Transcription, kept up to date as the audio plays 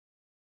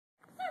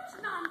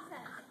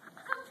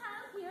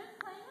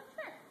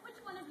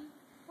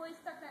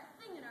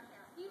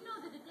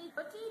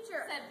But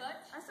teacher, said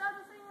Butch, I saw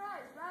the thing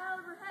rise right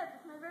over her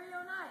head with my very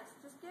own eyes.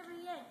 Just give her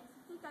a yank if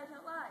you think I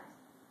tell lies.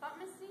 But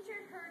Miss Teacher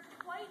heard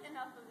quite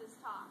enough of his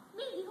talk.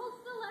 Maisie,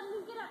 hold still, let me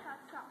get up that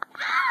stuff.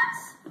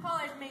 Ouch!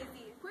 Hollered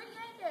Maisie. Quit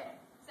yanking,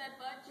 said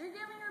Butch. You're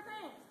giving her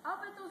pains.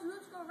 I'll bet those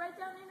roots go right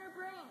down in her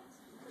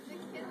brains.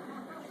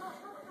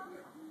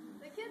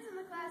 The kids in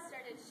the class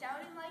started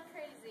shouting like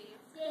crazy.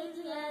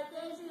 DaisyHead,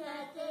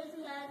 DaisyHead,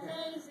 DaisyHead,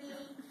 Daisy.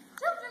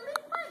 Children, be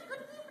quiet.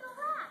 Couldn't even a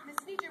rat. Miss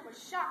Teacher was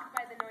shocked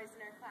by the noise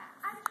in her class.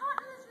 I've taught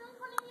in this room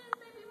 20 years,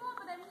 maybe more,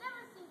 but I've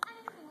never seen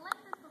anything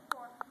like this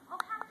before.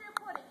 I'll have to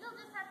report it. You'll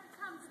just have to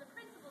come to the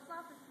principal's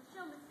office to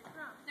show Mr.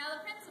 Crumb. Now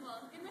the principal,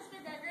 good Mr.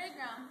 Gregory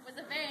Grum, was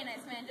a very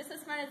nice man, just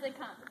as smart as they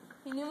come.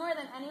 He knew more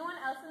than anyone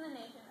else in the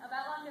nation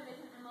about long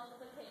division and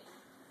multiplication.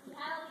 He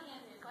had all the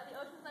answers, why the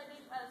oceans are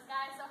deep, why the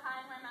sky is so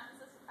high, and why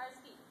mountains are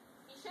steep.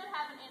 He should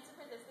have an answer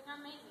for this thing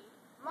on Maisie.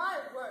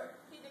 My word,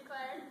 He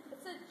declared.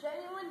 it's a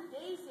genuine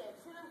daisy. I've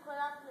seen them quite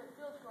often in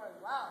fields growing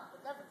wild, but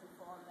never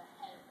before on the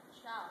head of a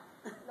child.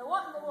 Now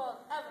what in the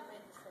world ever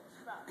made this thing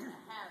sprout? I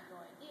have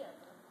no idea,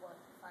 but of course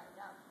we'll find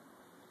out.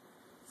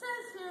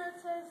 It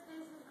says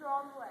daisies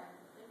grow on the land.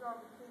 They grow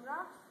between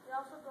rocks, they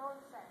also grow in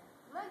sand.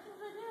 The mentions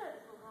right here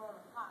is will grow in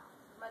a pot.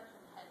 The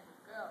mentioned head of a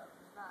girl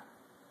is not.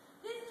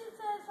 Daisies, it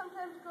says,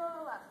 sometimes grow in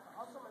Alaska,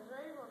 also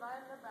Missouri, Rhode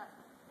Island, and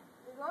Nebraska.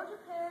 They grow in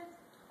Japan,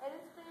 and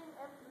in Spain,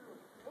 and Peru.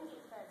 India,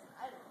 France, and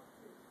Idaho,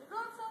 too. They grow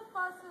in South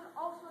Boston,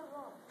 also in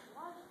Rome.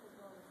 Why should they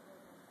grow in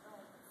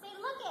Rome? Say,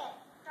 look at it.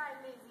 Cried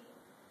Maisie.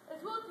 It's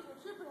wilting and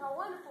tripping, how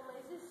wonderful,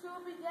 Maisie. So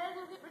we'll be glad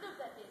we'll get rid of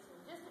that daisy.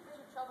 Just a bit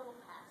of trouble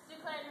will pass.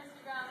 Declared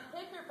Mr. Grum.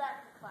 Take her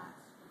back to class.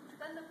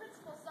 Then the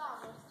principal saw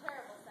a most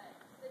terrible sight.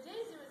 The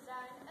daisy was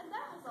dying, and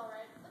that was all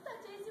right, but that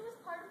daisy was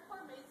part of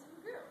poor Maisie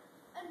who grew.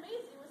 And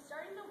Maisie was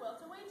starting to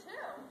wilt away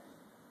too.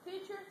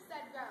 Teacher,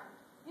 Said Grum.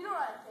 you know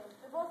what I think.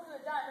 They're both going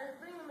to die. Hurry,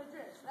 bring them a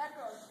drink. That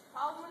girl's a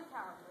problem in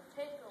town. We'll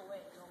take her away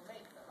and we'll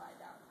make her lie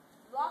down.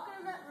 Lock her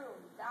in that room,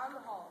 down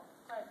the hall.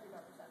 Sorry, few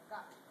members, I've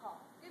got to call.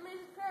 Get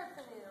Maisie's parents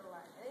on the other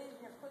line. And even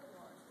here quickly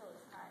while it's still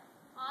is time.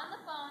 On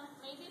the phone,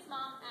 Maisie's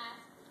mom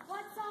asked,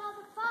 What's all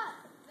the fuss?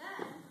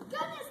 Then,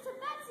 Goodness to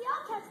Betsy,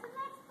 I'll catch the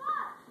next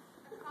bus.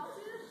 a call to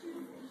the shoe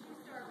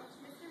store reached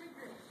Mr.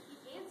 McGrew. He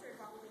answered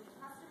while moving a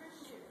customer's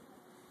shoe.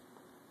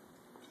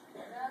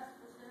 Yes,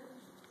 this is.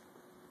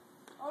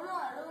 Oh no,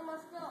 I really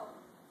must go.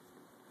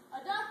 A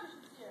doctor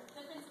should see her.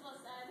 the principal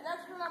said. An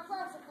expert on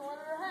plants that go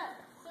under her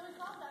head. So he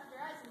called Dr.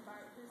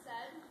 Eisenbart, who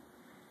said,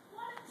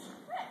 What a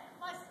trick!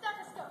 My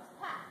stethoscope's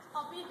packed.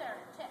 I'll be there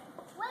in a tick,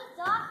 Wait,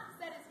 Doc.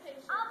 said his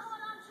patient. I'll go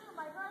on too.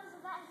 My brother's a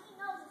vet and he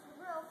knows it's the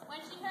roof.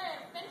 When she heard,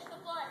 finish the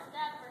floor,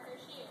 grab for her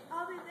shears.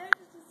 I'll be there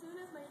just as soon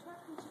as my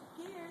truck reaches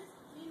gears.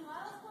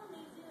 Meanwhile, poor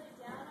Maisie lay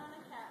down on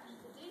a couch.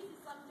 The daisy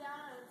slumped down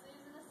on its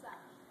leaves in the sun.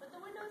 But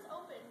the windows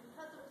opened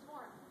because it was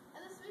warm,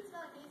 and the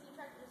sweet-smelling daisy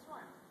attracted a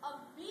swarm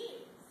of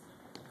bees.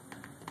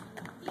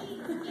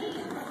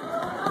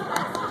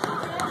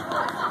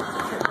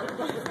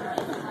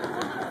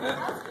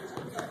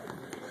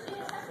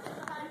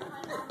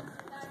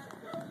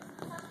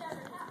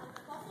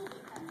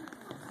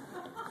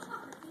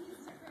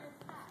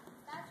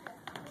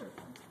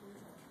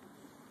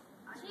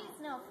 She's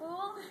no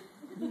fool.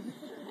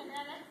 And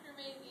ran after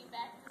Maisie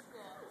back to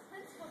school.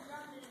 Principal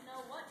Drum didn't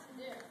know what to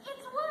do.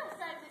 It's worse.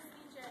 Cried his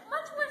teacher.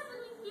 Much worse than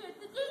we feared.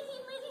 The Daisy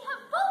and Maisie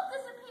have both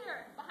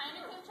disappeared. Behind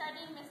her came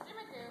charging Mr.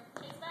 McGrew,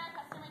 chased by a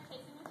customer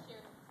chasing his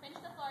shoe.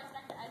 Finished the floor,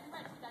 Dr.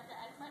 Eisenbart to Dr.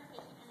 Eisenbart,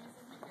 patient, and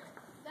Mrs. McGrew.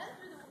 Then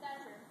through the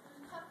thatcher,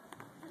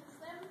 through the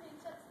slamming thing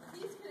shuts, the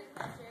bees couldn't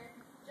catch her.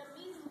 Jumped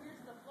Maisie grew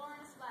to the floor in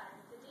a splatter.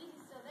 The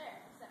daisy's still there,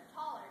 except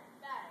taller and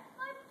fatter.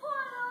 My poor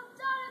little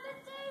daughter, the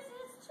Daisy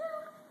is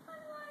true.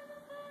 I'm right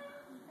again.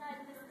 Cried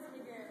Mrs.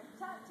 McGrew.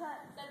 Tut, tut.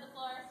 Said the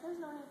floor. There's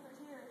no need for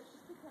tears.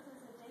 Just because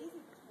there's a daisy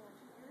between her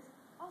two ears,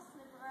 I'll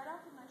snip her right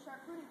off with my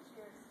sharp pruning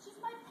shears. She's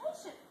my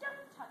patient. Don't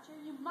touch her.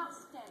 You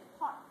must stand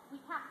apart. We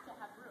have to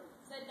have room.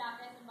 Said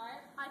Dr.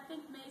 Eisenbart. I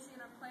think Maisie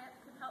and her plant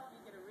could help you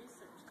get a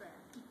research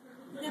grant.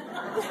 Then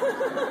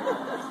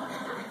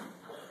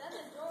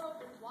the door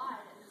opened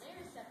wide, and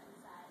Mary stepped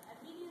inside. At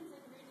meetings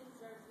and greetings,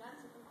 there was none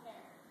to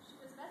compare. She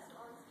was best at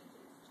long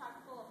speeches, chock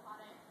full of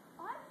hot air.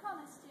 I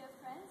promise, dear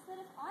friends, that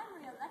if I'm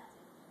re-elected,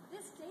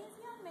 this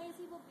Daisy and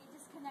Maisie will be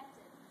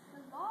disconnected.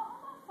 The law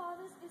of our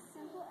fathers is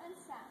simple and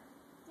sound.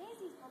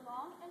 Daisies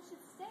belong and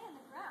should stay in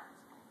the ground.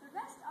 The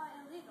rest are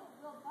illegal,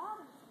 will bar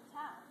them from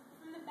town.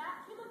 From the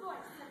back came a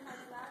voice,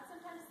 sometimes loud,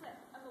 sometimes slick,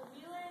 of a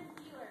wheeler and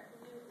dealer who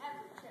knew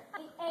every trick.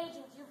 The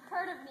agent, you've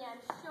heard of me,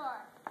 I'm sure.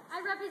 I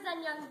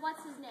represent young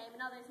what's-his-name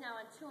and others now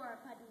on tour,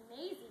 but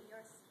Maisie,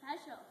 you're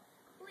special.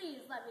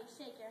 Please let me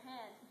shake your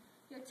hand.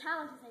 Your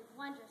talent is a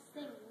wondrous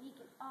thing, unique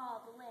in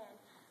all the land.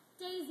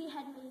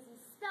 DaisyHead Maisie,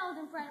 spelled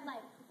in bright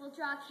light, will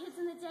draw kids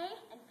in the day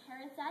and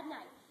parents at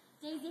night.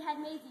 DaisyHead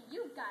Maisie,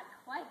 you've got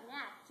quite a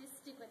knack. Just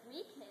stick with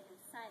me, kid, and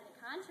sign the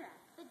contract.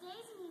 The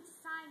Daisy needs to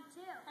sign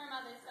too. Her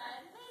mother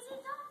said. Maisie,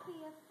 don't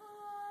be a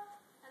fool.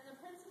 And the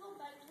principal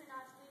begged her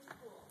not to be a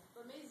fool,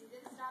 but Maisie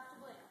didn't stop to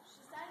blink.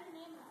 She signed her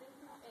name in big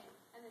ink,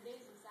 and the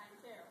daisy signed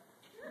too.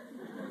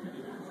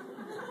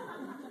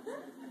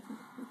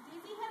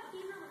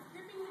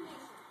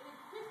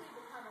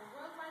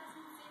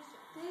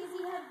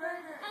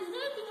 And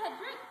Daisy had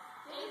drinks.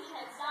 Daisy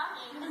had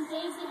stockings. And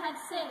Daisy had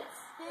sinks.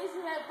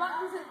 Daisy had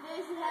buttons and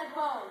Daisy had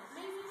bows.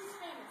 Maisie was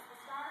famous, the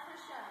star of her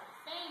show.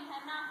 Fame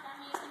had knocked on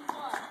Mason's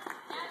door.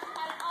 Now she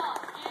had it all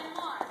and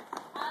more.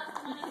 Piles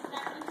of money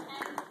stacked in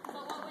pen,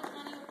 but what was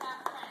money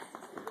without friends?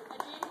 A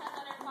dream had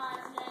led her far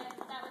astray.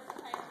 That was the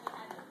price she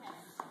had to pay.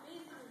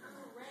 Maisie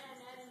ran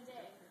night and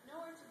day,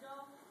 nowhere to go,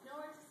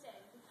 nowhere to stay,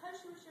 because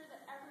she was sure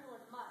that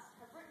everyone must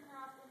have written her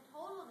off in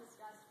total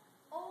disgust.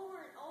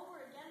 Over and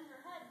over again in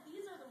her head,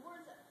 these are the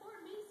words that poor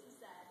Maisie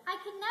said. I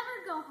can never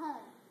go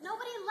home.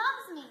 Nobody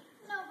loves me.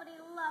 Nobody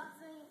loves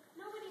me.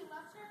 Nobody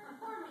loves her.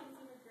 Poor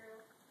Maisie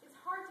McGrew. It's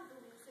hard to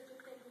believe such a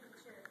thing could be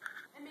true.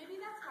 And maybe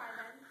that's why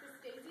then, this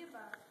Daisy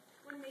above,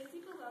 when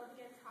Maisie below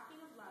began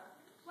talking of love,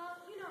 well,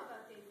 you know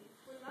about daisies.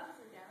 When love is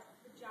in doubt,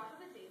 the job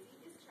of a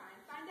daisy is try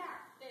and find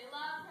out. They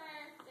love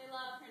her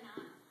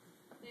not.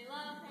 They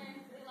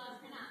love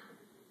her not.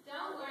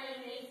 Don't worry,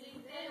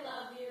 Daisy, they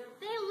love you.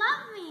 They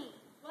love me.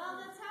 Well,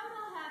 that's how it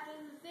all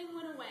happened. The thing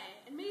went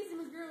away, and Maisie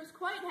McGrew was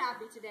quite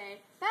happy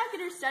today, back at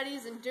her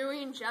studies and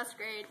doing just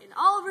great in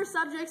all of her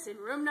subjects in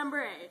room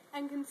number 8.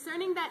 And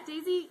concerning that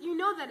daisy, you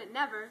know that it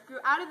never grew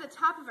out of the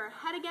top of her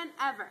head again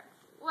ever.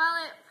 Well,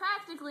 it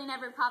practically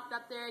never popped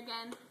up there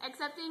again,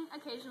 excepting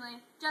occasionally,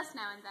 just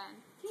now and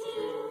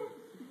then.